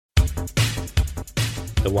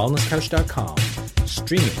TheWellnessCouch.com,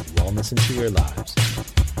 streaming wellness into your lives.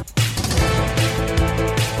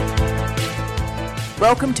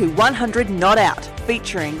 Welcome to 100 Not Out,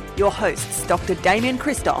 featuring your hosts Dr. Damien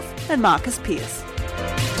Christoph and Marcus Pearce.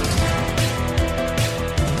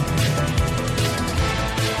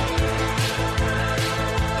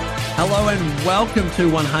 Hello and welcome to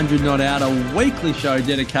 100 Not Out, a weekly show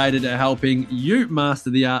dedicated to helping you master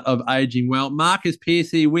the art of aging well. Marcus Pearce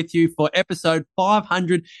here with you for episode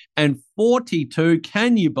 542.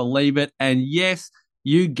 Can you believe it? And yes,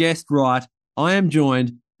 you guessed right. I am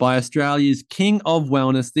joined by Australia's king of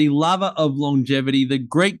wellness, the lover of longevity, the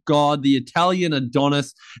Greek god, the Italian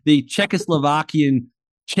Adonis, the Czechoslovakian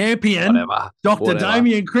champion, Dr.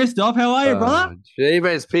 Damien Christoph. How are you, brother?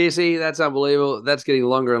 Jeebus, Piercy, that's unbelievable. That's getting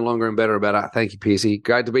longer and longer and better and better. Thank you, Piercy.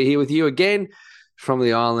 Great to be here with you again from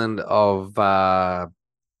the island of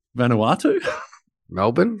Vanuatu,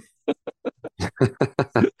 Melbourne,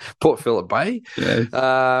 Port Phillip Bay.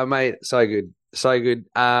 Yes. Mate, so good. So good.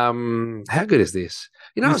 How good is this?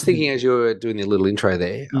 You know, I was thinking as you were doing the little intro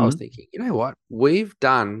there, I was thinking, you know what? We've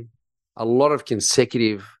done a lot of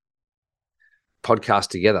consecutive podcasts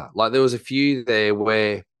together. Like there was a few there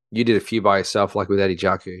where you did a few by yourself, like with Eddie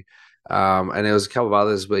Jaku, and there was a couple of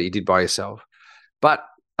others where you did by yourself. But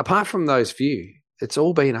apart from those few, it's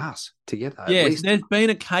all been us together. Yes, there's been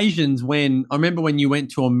occasions when I remember when you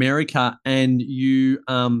went to America and you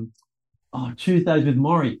Tuesdays with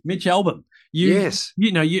Maury, Mitch Albom.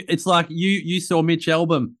 It's like you saw Mitch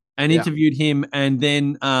Albom and interviewed him, and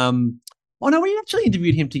then we actually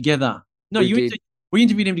interviewed him together. No, we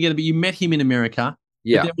interviewed him together, but you met him in America.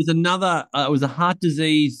 Yeah. But there was another, it was a heart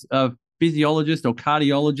disease physiologist or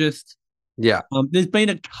cardiologist. Yeah. There's been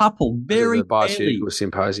a couple, the Biopharmaceutical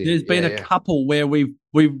Symposium. There's been a couple where we've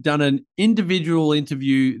done an individual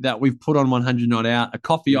interview that we've put on 100 Not Out, a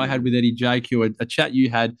coffee I had with Eddie JQ, a chat you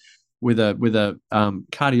had with a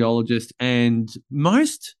cardiologist, and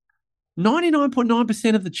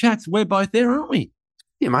 99.9% of the chats, we're both there, aren't we?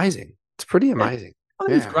 Amazing. It's pretty amazing. I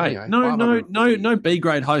think it's great. Anyway, no B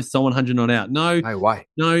grade hosts on 100 Not Out. No way.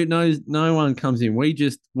 No one comes in. We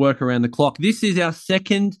just work around the clock. This is our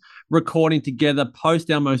second recording together post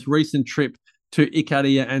our most recent trip to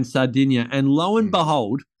Icaria and Sardinia. And lo and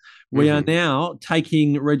behold, we are now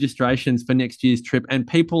taking registrations for next year's trip, and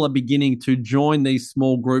people are beginning to join these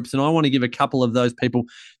small groups. And I want to give a couple of those people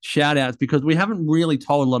shout outs because we haven't really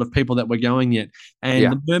told a lot of people that we're going yet.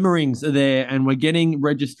 And the murmurings are there, and we're getting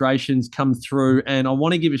registrations come through. And I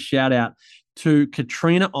want to give a shout out to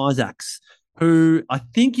Katrina Isaacs, who I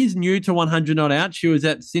think is new to 100 Not Out. She was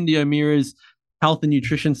at Cindy O'Meara's Health and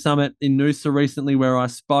Nutrition Summit in Noosa recently where I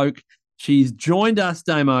spoke. She's joined us,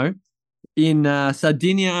 Damo, in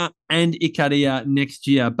Sardinia and Icaria next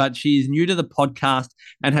year, but she's new to the podcast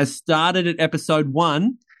and has started at episode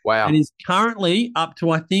 1. Wow. And is currently up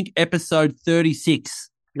to, I think, episode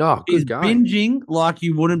 36. Oh, good She's going. binging like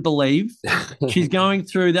you wouldn't believe. She's going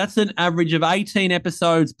through, that's an average of 18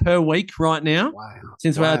 episodes per week right now. Wow.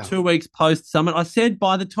 Since we're 2 weeks post-summit. I said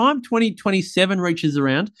by the time 2027 reaches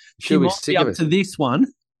around, she might be up to this one.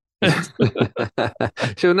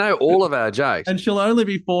 She'll know all of our jokes. And she'll only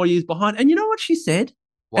be 4 years behind. And you know what she said?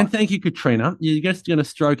 What? And thank you, Katrina. You're just going to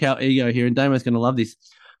stroke our ego here, and Damo's going to love this.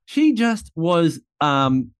 She just was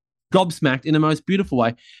gobsmacked in the most beautiful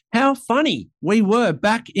way how funny we were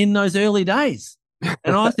back in those early days.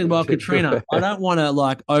 And I said, well, Katrina, I don't want to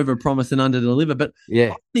overpromise and underdeliver, but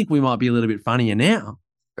I think we might be a little bit funnier now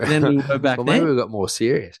than we were back then. Maybe we got more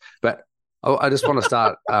serious. But I just want to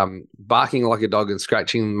start barking like a dog and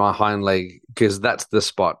scratching my hind leg because that's the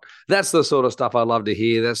spot. That's the sort of stuff I love to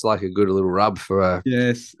hear. That's like a good little rub for a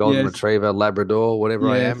golden retriever, Labrador, whatever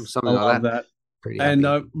I am, something like that. And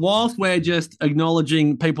whilst we're just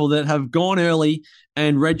acknowledging people that have gone early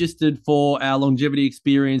and registered for our longevity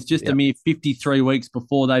experience just a mere 53 weeks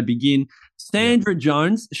before they begin, Sandra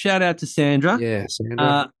Jones, shout out to Sandra. Yeah,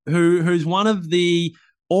 Sandra. Who's one of the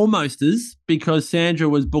almosters, because Sandra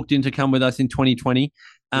was booked in to come with us in 2020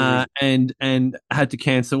 and had to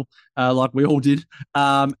cancel like we all did,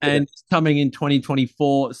 and it's coming in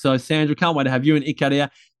 2024. So Sandra, can't wait to have you in Icaria.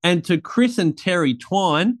 And to Chris and Terry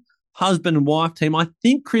Twine, husband and wife team. I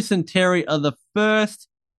think Chris and Terry are the first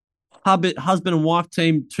husband and wife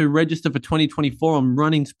team to register for 2024. I'm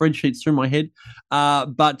running spreadsheets through my head,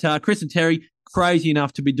 but Chris and Terry, crazy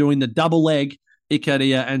enough to be doing the double leg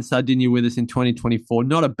Icaria and Sardinia with us in 2024.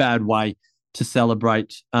 Not a bad way to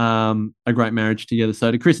celebrate a great marriage together. So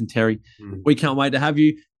to Chris and Terry, we can't wait to have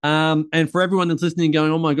you. And for everyone that's listening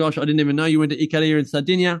going, oh my gosh, I didn't even know you went to Icaria and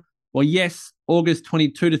Sardinia. Well, yes, August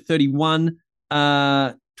 22 to 31,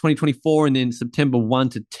 2024, and then September 1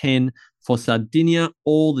 to 10 for Sardinia.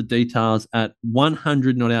 All the details at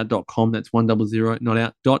 100notout.com. That's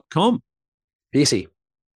 100notout.com. Easy.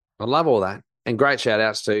 I love all that. And great shout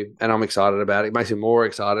outs too. And I'm excited about it. It makes me more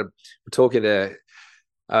excited. We're talking to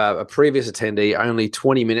a previous attendee only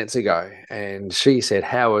 20 minutes ago, and she said,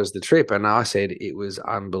 "How was the trip?" And I said, "It was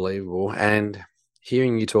unbelievable." And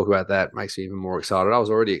hearing you talk about that makes me even more excited. I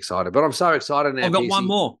was already excited, but I'm so excited now. I've got one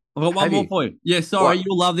more. I've got one more for you. Yeah, sorry. What?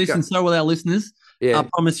 You'll love this, and so will our listeners. Yeah. I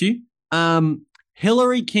promise you.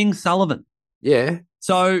 Hillary King Sullivan. Yeah.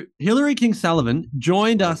 So Hillary King Sullivan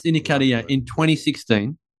joined us in Ikaria in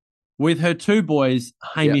 2016 with her two boys,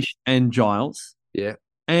 Hamish and Giles. Yeah.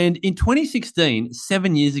 And in 2016,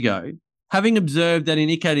 7 years ago, having observed that in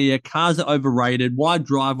Ikaria, cars are overrated, why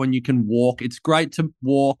drive when you can walk? It's great to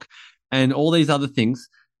walk and all these other things.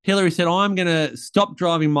 Hillary said, I'm going to stop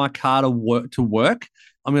driving my car to work.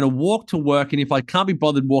 I'm going to walk to work, and if I can't be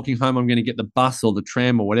bothered walking home, I'm going to get the bus or the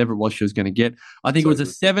tram or whatever it was she was going to get. I think it was a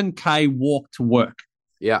 7K walk to work.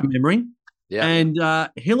 Yeah. From memory. Yeah. And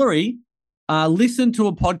Hillary listened to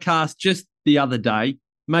a podcast just the other day.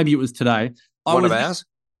 Maybe it was today. One of ours.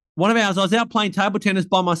 I was out playing table tennis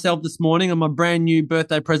by myself this morning on my brand new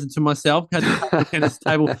birthday present to myself. Had the table tennis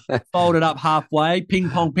table folded up halfway. Ping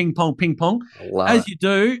pong, ping pong, ping pong. As you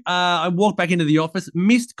do. I walked back into the office,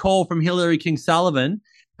 missed call from Hillary King Sullivan,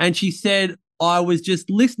 and she said, I was just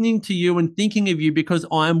listening to you and thinking of you because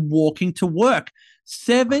I'm walking to work.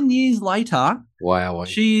 7 years later, wow,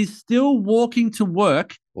 she's still walking to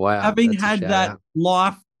work, having had that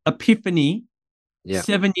life epiphany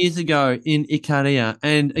 7 years ago in Ikaria.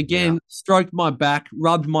 And again, stroked my back,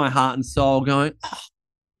 rubbed my heart and soul, going,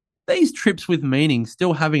 these trips with meaning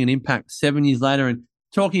still having an impact 7 years later. And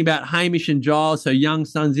talking about Hamish and Giles, her young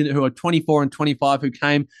sons in it, who are 24 and 25, who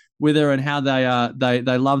came with her, and how they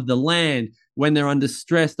love the land. When they're under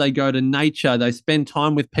stress, they go to nature. They spend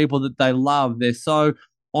time with people that they love. They're so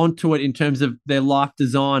onto it in terms of their life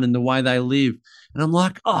design and the way they live. And I'm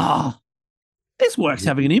like, this work's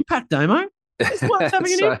having an impact, Damo. This work's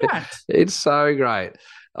having an impact. It's so great.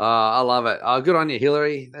 I love it. Good on you,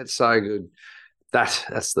 Hillary. That's so good.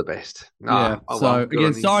 That's the best. So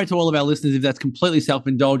again, sorry to all of our listeners if that's completely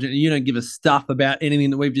self-indulgent and you don't give a stuff about anything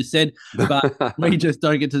that we've just said, but we just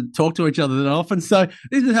don't get to talk to each other that often. So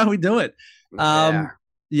this is how we do it.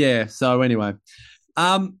 So anyway,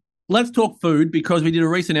 let's talk food, because we did a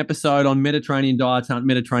recent episode on Mediterranean diets aren't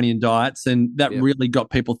Mediterranean diets, and that really got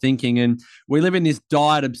people thinking. And we live in this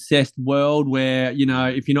diet-obsessed world where, you know,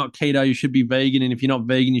 if you're not keto, you should be vegan, and if you're not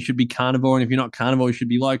vegan, you should be carnivore, and if you're not carnivore, you should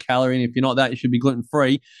be low-calorie, and if you're not that, you should be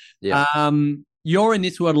gluten-free. Yeah. You're in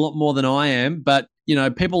this world a lot more than I am, but, you know,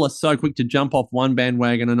 people are so quick to jump off one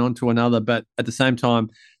bandwagon and onto another, but at the same time,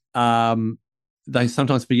 they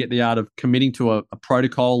sometimes forget the art of committing to a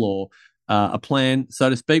protocol or a plan, so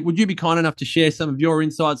to speak. Would you be kind enough to share some of your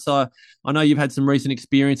insights? I know you've had some recent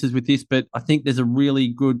experiences with this, but I think there's a really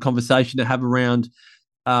good conversation to have around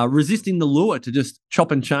resisting the lure to just chop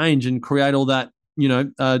and change and create all that, you know,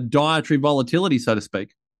 dietary volatility, so to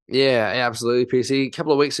speak. Yeah, absolutely, PC. A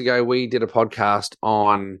couple of weeks ago, we did a podcast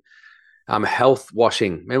on health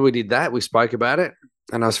washing. Remember we did that? We spoke about it,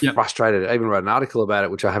 and I was frustrated. I even wrote an article about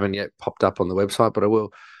it, which I haven't yet popped up on the website, but I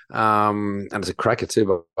will. And it's a cracker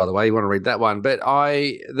too, by the way. You want to read that one. But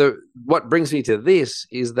what brings me to this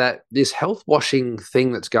is that this health washing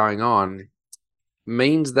thing that's going on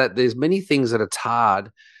means that there's many things that are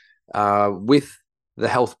tarred with the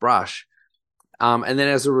health brush. And then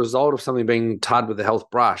as a result of something being tarred with the health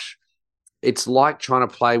brush, it's like trying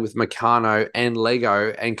to play with Meccano and Lego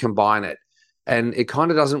and combine it. And it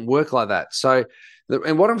kind of doesn't work like that. So,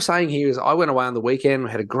 and what I'm saying here is I went away on the weekend,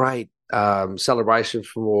 had a great celebration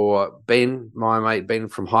for Ben, my mate Ben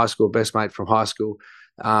from high school, best mate from high school.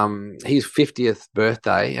 His 50th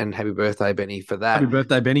birthday, and happy birthday, Benny, for that. Happy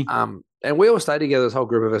birthday, Benny. And we all stayed together, this whole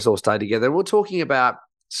group of us all stayed together. And we're talking about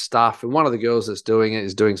stuff, and one of the girls that's doing it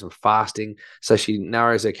is doing some fasting. So she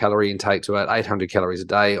narrows her calorie intake to about 800 calories a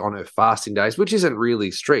day on her fasting days, which isn't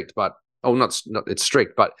really strict, but not it's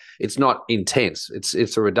strict, but it's not intense.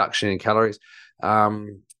 It's a reduction in calories.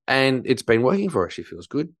 And it's been working for her. She feels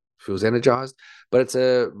good, feels energized, but it's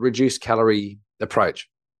a reduced calorie approach.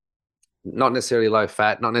 Not necessarily low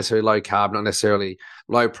fat, not necessarily low carb, not necessarily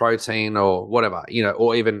low protein or whatever, you know,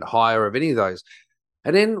 or even higher of any of those.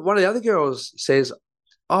 And then one of the other girls says,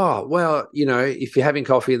 oh, well, you know, if you're having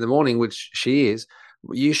coffee in the morning, which she is,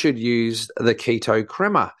 you should use the keto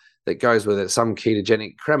crema that goes with it, some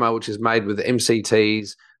ketogenic crema, which is made with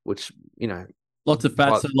MCTs, which, you know. Lots of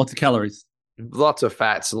fats and lots of calories. Lots of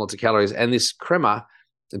fats and lots of calories. And this crema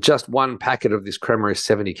just one packet of this crema is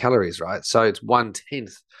 70 calories, right? So it's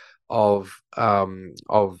 1/10 of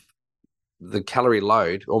the calorie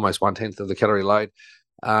load, almost 1/10 of the calorie load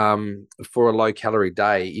for a low calorie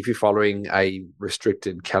day if you're following a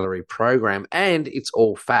restricted calorie program, and it's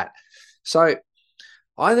all fat. So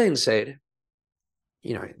I then said,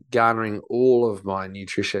 garnering all of my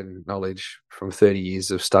nutrition knowledge from 30 years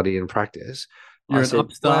of study and practice, You're I an said,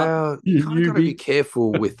 upstart. well, you kind of got to be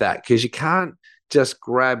careful with that, because you can't just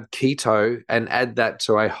grab keto and add that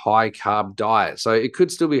to a high carb diet. So it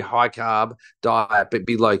could still be a high carb diet, but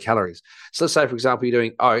be low calories. So let's say, for example, you're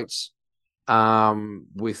doing oats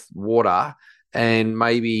with water and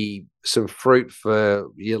maybe some fruit for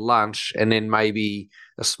your lunch, and then maybe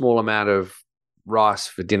a small amount of rice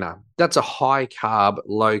for dinner. That's a high carb,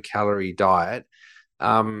 low calorie diet,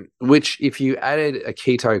 which if you added a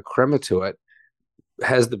keto crema to it,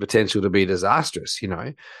 has the potential to be disastrous,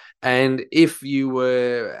 And if you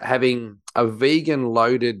were having a vegan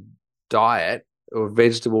loaded diet or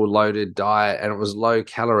vegetable loaded diet and it was low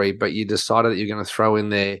calorie, but you decided that you're going to throw in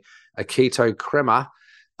there a keto crema,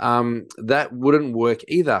 that wouldn't work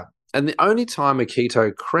either. And the only time a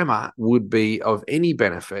keto crema would be of any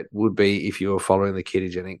benefit would be if you were following the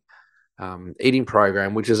ketogenic eating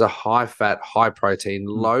program, which is a high fat, high protein,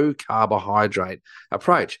 low carbohydrate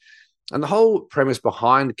approach. And the whole premise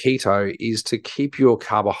behind keto is to keep your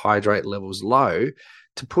carbohydrate levels low,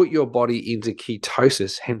 to put your body into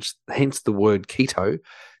ketosis, hence the word keto,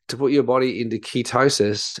 to put your body into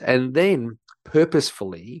ketosis and then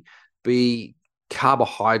purposefully be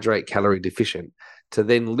carbohydrate calorie deficient, to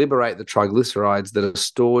then liberate the triglycerides that are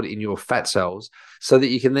stored in your fat cells so that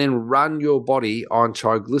you can then run your body on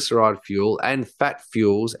triglyceride fuel and fat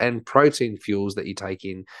fuels and protein fuels that you take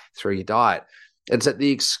in through your diet. It's at the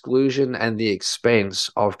exclusion and the expense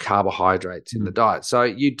of carbohydrates in the diet. So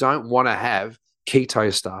you don't want to have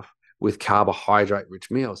keto stuff with carbohydrate-rich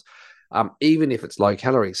meals, even if it's low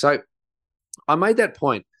calorie. So I made that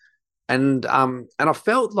point, and I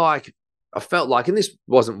felt like, and this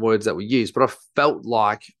wasn't words that were used, but I felt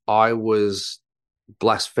like I was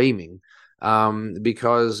blaspheming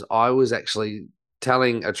because I was actually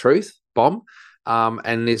telling a truth bomb,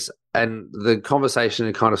 and the conversation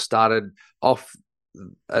had kind of started off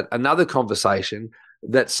another conversation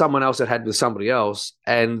that someone else had with somebody else,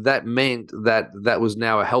 and that meant that was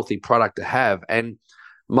now a healthy product to have. And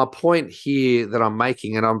my point here that I'm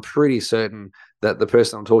making, and I'm pretty certain that the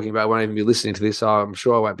person I'm talking about won't even be listening to this, so I'm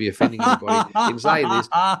sure I won't be offending anybody in saying this,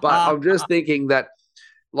 but I'm just thinking that,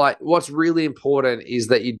 like, what's really important is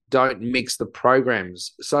that you don't mix the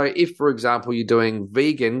programs. So if, for example, you're doing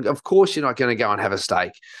vegan, of course you're not going to go and have a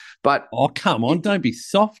steak. But oh, come on, don't be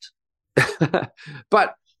soft.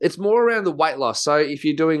 But it's more around the weight loss. So if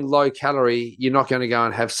you're doing low calorie, you're not going to go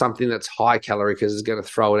and have something that's high calorie because it's going to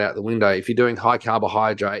throw it out the window. If you're doing high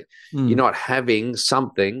carbohydrate, you're not having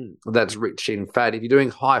something that's rich in fat. If you're doing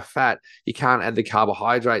high fat, you can't add the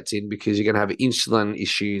carbohydrates in because you're going to have insulin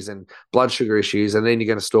issues and blood sugar issues, and then you're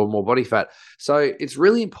going to store more body fat. So it's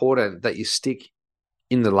really important that you stick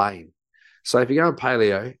in the lane. So if you're going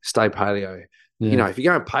paleo, stay paleo. Yeah. If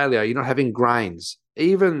you're going paleo, you're not having grains.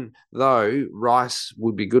 Even though rice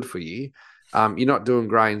would be good for you, you're not doing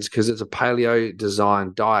grains because it's a paleo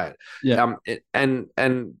designed diet. Yeah.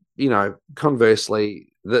 And conversely,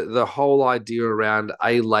 the whole idea around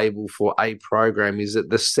a label for a program is that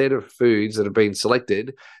the set of foods that have been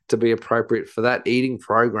selected to be appropriate for that eating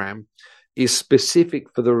program is specific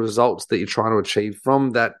for the results that you're trying to achieve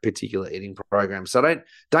from that particular eating program. So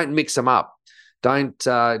don't mix them up. Don't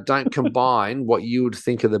combine what you would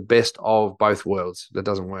think are the best of both worlds. That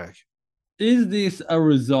doesn't work. Is this a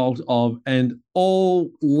result of, and all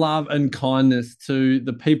love and kindness to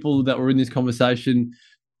the people that were in this conversation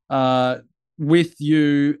with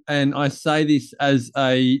you, and I say this as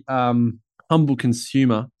a humble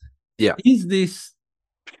consumer. Yeah. Is this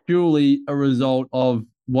purely a result of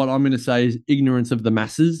what I'm going to say is ignorance of the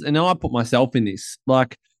masses? And now I put myself in this.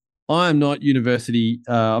 Like, I am not university,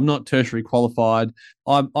 I'm not tertiary qualified.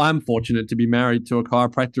 I'm fortunate to be married to a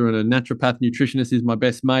chiropractor, and a naturopath nutritionist is my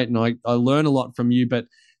best mate, and I learn a lot from you. But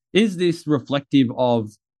is this reflective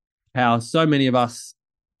of how so many of us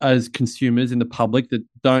as consumers in the public that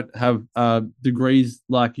don't have degrees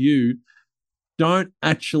like you don't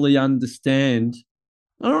actually understand,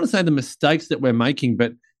 I don't want to say the mistakes that we're making,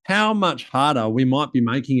 but how much harder we might be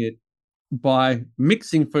making it by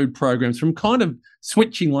mixing food programs, from kind of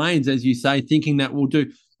switching lanes, as you say, thinking that we'll do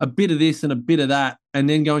a bit of this and a bit of that, and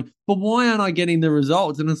then going, but why aren't I getting the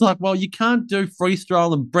results? And it's like, well, you can't do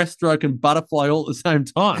freestyle and breaststroke and butterfly all at the same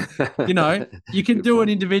time. You can do an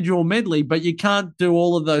individual medley, but you can't do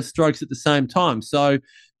all of those strokes at the same time. So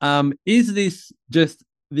is this just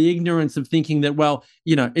the ignorance of thinking that, well,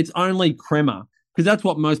 it's only crema? Because that's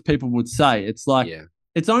what most people would say. It's like,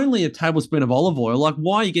 it's only a tablespoon of olive oil. Like,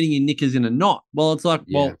 why are you getting your knickers in a knot? Well, it's like,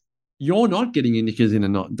 well, you're not getting your knickers in a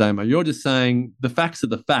knot, Damo. You're just saying the facts are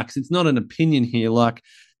the facts. It's not an opinion here. Like,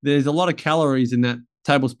 there's a lot of calories in that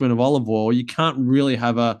tablespoon of olive oil. You can't really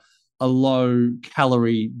have a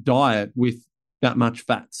low-calorie diet with that much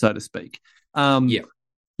fat, so to speak. So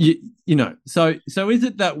is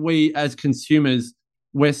it that we as consumers,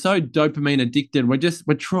 we're so dopamine addicted,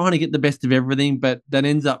 we're trying to get the best of everything, but that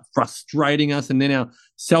ends up frustrating us, and then our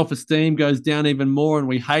self-esteem goes down even more, and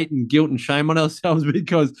we hate and guilt and shame on ourselves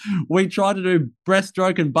because we try to do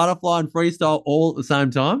breaststroke and butterfly and freestyle all at the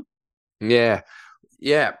same time? Yeah.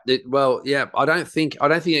 I don't think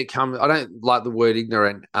it comes. I don't like the word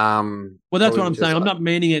ignorant. Well, that's what I'm saying. I'm not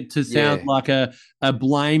meaning it to sound like a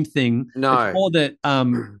blame thing. No, it's more that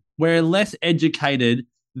we're less educated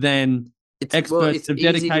than experts have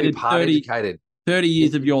dedicated 30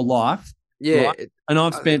 years of your life. Yeah. Right? And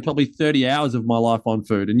I've spent probably 30 hours of my life on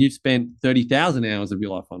food, and you've spent 30,000 hours of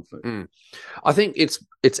your life on food. I think it's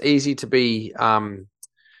easy to be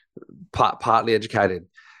partly educated.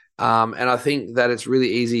 And I think that it's really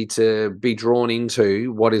easy to be drawn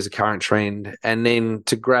into what is a current trend, and then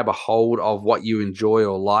to grab a hold of what you enjoy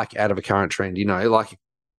or like out of a current trend. Like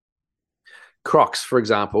Crocs, for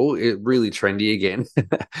example, is really trendy again.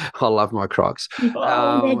 I love my Crocs. I'm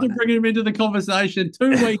about to bring him into the conversation 2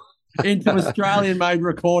 weeks into Australian-made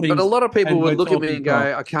recordings. But a lot of people would look at me and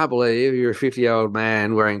go, I can't believe you're a 50-year-old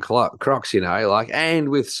man wearing Crocs, and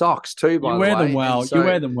with socks too, by the way. You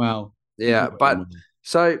wear them well. Yeah,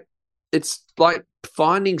 so it's like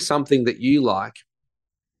finding something that you like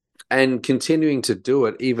and continuing to do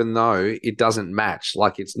it even though it doesn't match,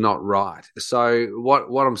 like it's not right. So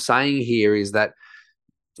what I'm saying here is that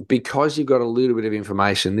because you've got a little bit of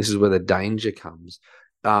information, this is where the danger comes.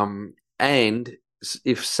 And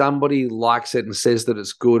if somebody likes it and says that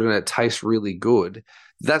it's good and it tastes really good,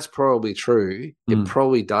 that's probably true. It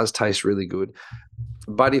probably does taste really good.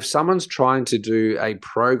 But if someone's trying to do a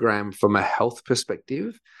program from a health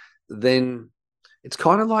perspective, then it's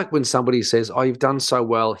kind of like when somebody says, oh, you've done so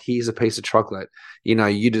well, here's a piece of chocolate.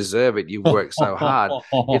 You deserve it. You've worked so hard.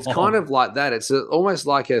 It's kind of like that. It's almost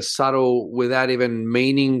like a subtle, without even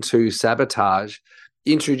meaning to sabotage,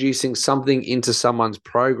 introducing something into someone's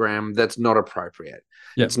program that's not appropriate.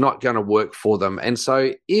 Yep. It's not going to work for them. And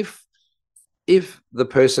so if the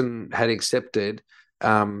person had accepted,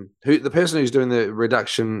 the person who's doing the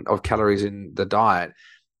reduction of calories in the diet,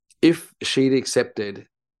 if she'd accepted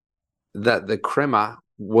that the crema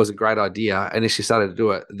was a great idea and if she started to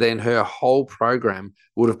do it, then her whole program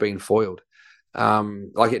would have been foiled.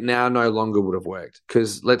 Like it now no longer would have worked.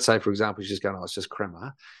 Because let's say, for example, she's going, oh, it's just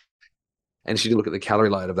crema. And she did look at the calorie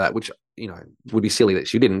load of that, which, would be silly that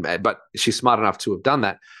she didn't, but she's smart enough to have done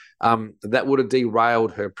that. That would have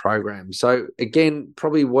derailed her program. So again,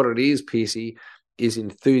 probably what it is, Piercy, is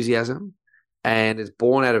enthusiasm, and it's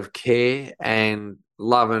born out of care and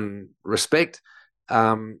love and respect,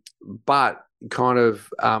 but kind of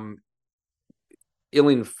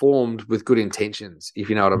ill-informed with good intentions, if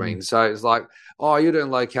you know what I mean. So it's like, oh, you're doing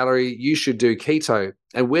low calorie, you should do keto.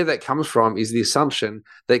 And where that comes from is the assumption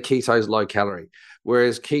that keto is low calorie,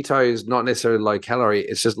 whereas keto is not necessarily low calorie,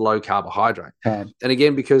 it's just low carbohydrate. And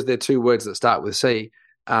again, because they're two words that start with C,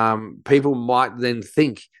 people might then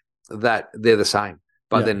think that they're the same,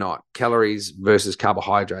 but they're not. Calories versus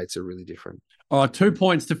carbohydrates are really different. All right, 2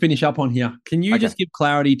 points to finish up on here. Can you just give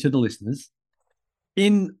clarity to the listeners?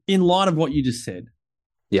 In light of what you just said,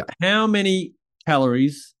 how many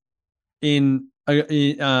calories in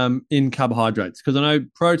carbohydrates? Because I know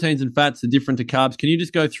proteins and fats are different to carbs. Can you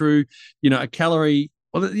just go through, a calorie?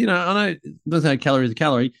 Well, I know it doesn't say a calorie is a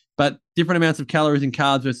calorie, but different amounts of calories in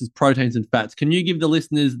carbs versus proteins and fats. Can you give the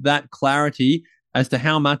listeners that clarity as to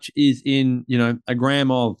how much is in, a gram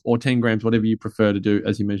of or 10 grams, whatever you prefer to do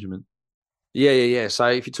as your measurement? Yeah. So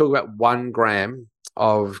if you talk about 1 gram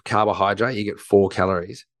of carbohydrate, you get 4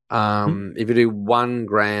 calories. If you do 1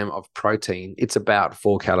 gram of protein, it's about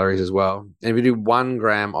 4 calories as well. And if you do 1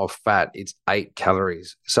 gram of fat, it's 8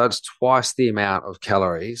 calories. So it's twice the amount of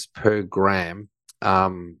calories per gram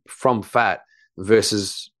from fat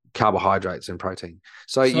versus carbohydrates and protein.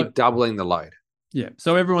 So you're doubling the load. Yeah.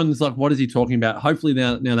 So everyone's like, what is he talking about? Hopefully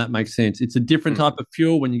now that makes sense. It's a different type of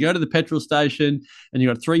fuel. When you go to the petrol station and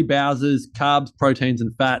you've got 3 Bowsers, carbs, proteins,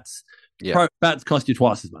 and fats, Fats cost you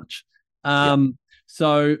twice as much.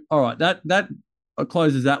 So, all right, that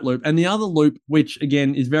closes that loop. And the other loop, which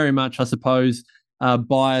again is very much, I suppose,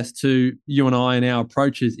 biased to you and I and our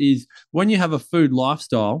approaches, is when you have a food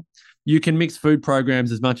lifestyle, you can mix food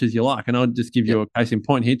programs as much as you like. And I'll just give you a case in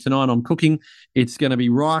point here. Tonight I'm cooking. It's going to be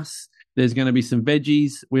rice. There's going to be some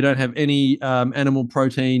veggies. We don't have any animal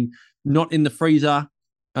protein, not in the freezer.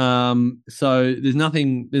 So there's no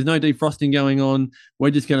defrosting going on.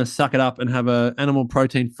 We're just going to suck it up and have a animal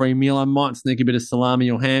protein free meal. I might sneak a bit of salami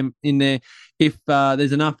or ham in there if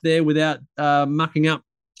there's enough there without mucking up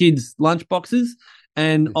kids' lunch boxes.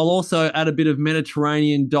 And I'll also add a bit of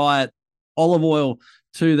Mediterranean diet olive oil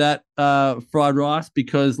to that fried rice,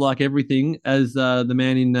 because like everything, as the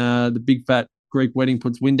man in the Big Fat Greek Wedding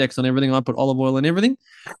puts Windex on everything, I put olive oil on everything.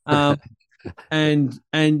 And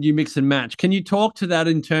you mix and match. Can you talk to that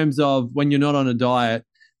in terms of when you're not on a diet,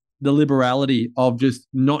 the liberality of just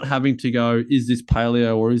not having to go, is this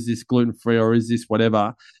paleo or is this gluten-free or is this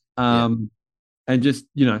whatever? And just,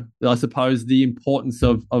 I suppose the importance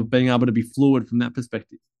of being able to be fluid from that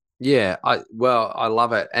perspective. Yeah, I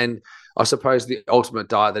love it. And I suppose the ultimate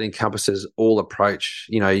diet that encompasses all approach,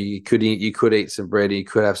 you could eat some bread, you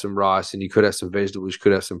could have some rice, and you could have some vegetables, you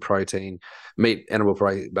could have some protein, meat,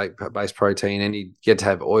 animal-based protein, and you get to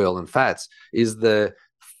have oil and fats, is the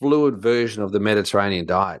fluid version of the Mediterranean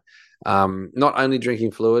diet. Not only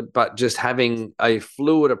drinking fluid, but just having a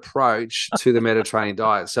fluid approach to the Mediterranean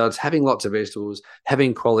diet. So it's having lots of vegetables,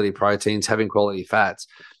 having quality proteins, having quality fats.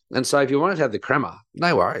 And so if you wanted to have the crema,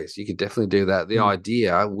 no worries. You could definitely do that. The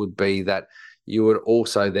idea would be that you would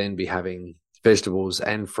also then be having vegetables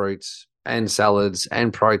and fruits and salads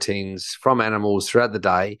and proteins from animals throughout the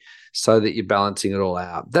day so that you're balancing it all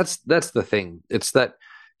out. That's the thing. It's that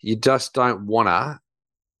you just don't want to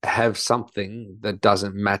have something that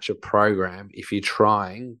doesn't match a program if you're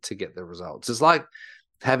trying to get the results. It's like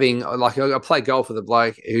having, I play golf with a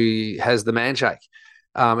bloke who has the man shake.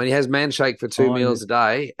 And he has man shake for 2 meals a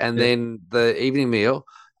day. And then the evening meal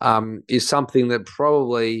is something that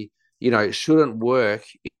probably, shouldn't work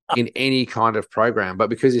in any kind of program. But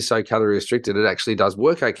because he's so calorie restricted, it actually does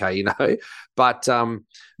work okay, But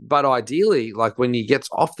ideally, like when he gets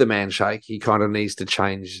off the man shake, he kind of needs to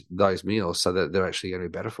change those meals so that they're actually going to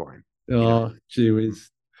be better for him. Oh, gee whiz.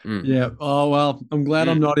 Yeah. Oh, well, I'm glad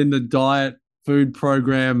I'm not in the diet food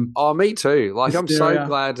program. Oh, me too. Like, I'm so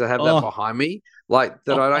glad to have that behind me. Like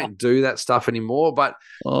that, I don't do that stuff anymore. But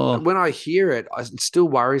when I hear it, it still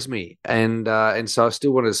worries me, and so I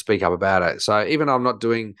still wanted to speak up about it. So even though I'm not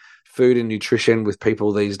doing food and nutrition with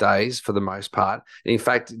people these days for the most part, in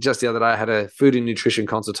fact, just the other day I had a food and nutrition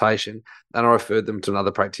consultation, and I referred them to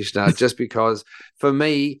another practitioner just because for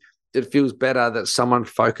me it feels better that someone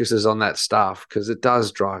focuses on that stuff, because it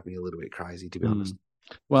does drive me a little bit crazy, to be honest.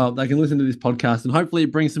 Well, they can listen to this podcast and hopefully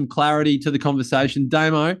it brings some clarity to the conversation.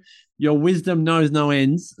 Damo, your wisdom knows no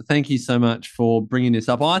ends. Thank you so much for bringing this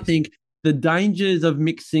up. I think the dangers of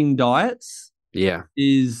mixing diets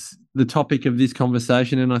is the topic of this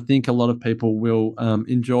conversation, and I think a lot of people will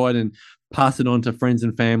enjoy it and pass it on to friends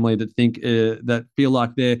and family that think that feel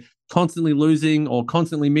like they're constantly losing or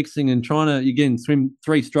constantly mixing and trying to, again, swim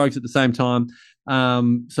 3 strokes at the same time.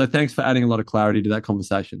 So thanks for adding a lot of clarity to that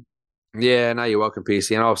conversation. Yeah, no, you're welcome,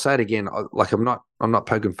 Piercy. And I'll say it again, like I'm not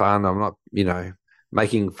poking fun. I'm not,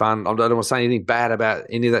 making fun. I don't want to say anything bad about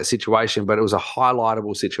any of that situation, but it was a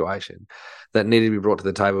highlightable situation that needed to be brought to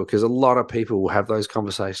the table, because a lot of people will have those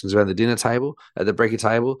conversations around the dinner table, at the brekkie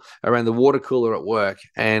table, around the water cooler at work,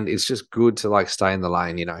 and it's just good to stay in the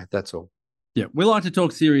lane, that's all. Yeah, we like to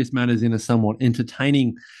talk serious matters in a somewhat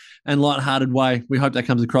entertaining and lighthearted way. We hope that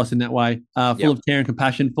comes across in that way, full of care and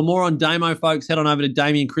compassion. For more on Damo, folks, head on over to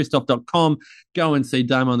DamienChristoph.com. Go and see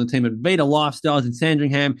Damo and the team at Vita Lifestyles in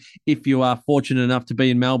Sandringham. If you are fortunate enough to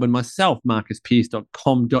be in Melbourne, myself,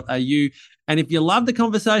 marcuspearce.com.au. And if you love the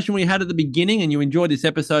conversation we had at the beginning and you enjoyed this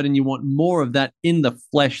episode and you want more of that in the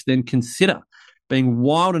flesh, then consider being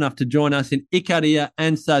wild enough to join us in Icaria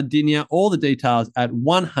and Sardinia. All the details at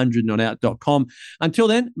 100notout.com. Until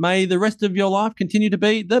then, may the rest of your life continue to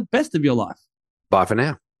be the best of your life. Bye for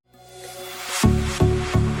now.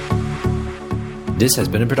 This has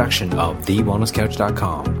been a production of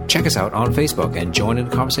TheWellnessCouch.com. Check us out on Facebook and join in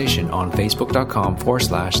the conversation on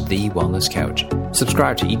Facebook.com/The Wellness Couch.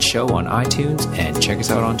 Subscribe to each show on iTunes and check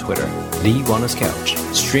us out on Twitter. The Wellness Couch,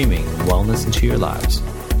 streaming wellness into your lives.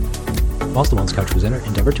 Whilst the Wellness Couch presenter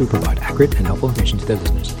endeavor to provide accurate and helpful information to their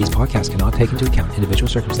listeners, these podcasts cannot take into account individual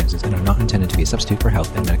circumstances and are not intended to be a substitute for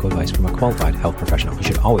health and medical advice from a qualified health professional. You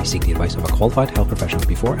should always seek the advice of a qualified health professional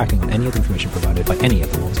before acting on any of the information provided by any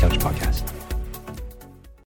of the Wellness Couch podcasts.